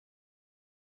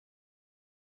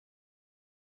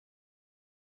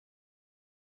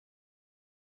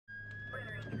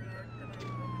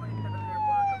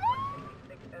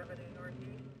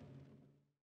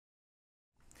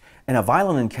In a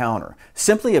violent encounter,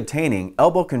 simply obtaining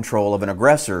elbow control of an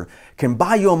aggressor can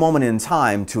buy you a moment in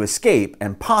time to escape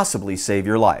and possibly save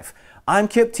your life. I'm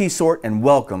Kip Teitsort and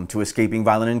welcome to Escaping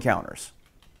Violent Encounters.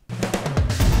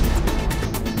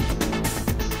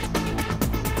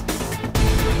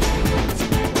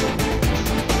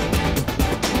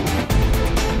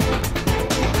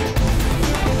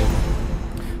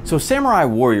 So samurai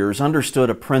warriors understood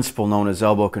a principle known as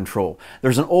elbow control.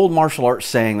 There's an old martial arts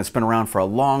saying that's been around for a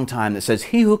long time that says,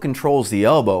 "He who controls the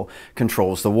elbow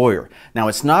controls the warrior." Now,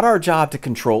 it's not our job to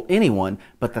control anyone,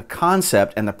 but the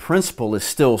concept and the principle is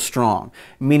still strong.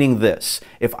 Meaning this: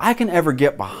 if I can ever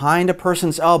get behind a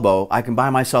person's elbow, I can buy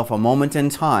myself a moment in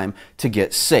time to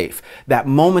get safe. That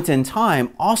moment in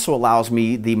time also allows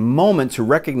me the moment to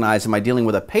recognize, am I dealing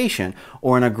with a patient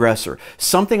or an aggressor?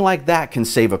 Something like that can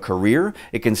save a career.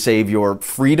 It can save your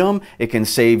freedom, it can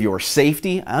save your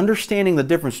safety. Understanding the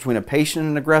difference between a patient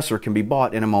and an aggressor can be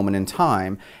bought in a moment in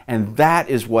time, and that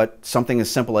is what something as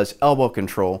simple as elbow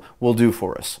control will do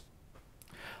for us.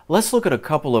 Let's look at a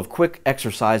couple of quick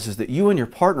exercises that you and your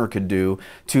partner could do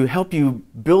to help you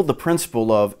build the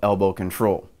principle of elbow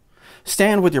control.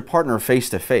 Stand with your partner face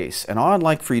to face, and all I'd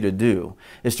like for you to do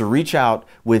is to reach out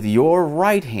with your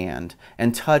right hand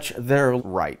and touch their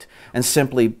right, and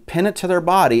simply pin it to their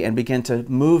body and begin to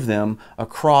move them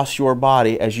across your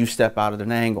body as you step out at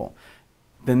an angle.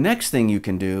 The next thing you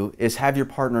can do is have your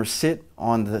partner sit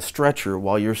on the stretcher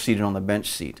while you're seated on the bench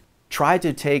seat. Try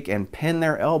to take and pin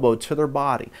their elbow to their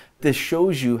body. This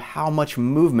shows you how much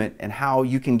movement and how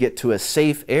you can get to a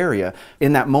safe area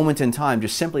in that moment in time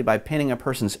just simply by pinning a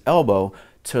person's elbow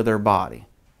to their body.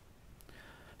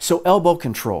 So elbow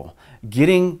control,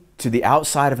 getting to the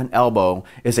outside of an elbow,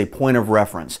 is a point of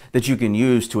reference that you can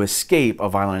use to escape a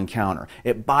violent encounter.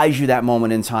 It buys you that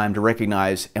moment in time to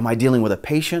recognize, am I dealing with a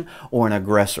patient or an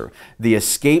aggressor? The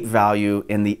escape value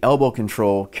in the elbow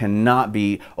control cannot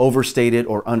be overstated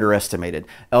or underestimated.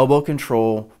 Elbow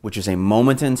control, which is a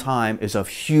moment in time, is of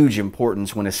huge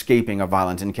importance when escaping a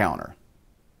violent encounter.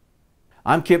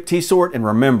 I'm Kip Teitsort, and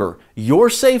remember, your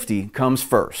safety comes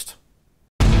first.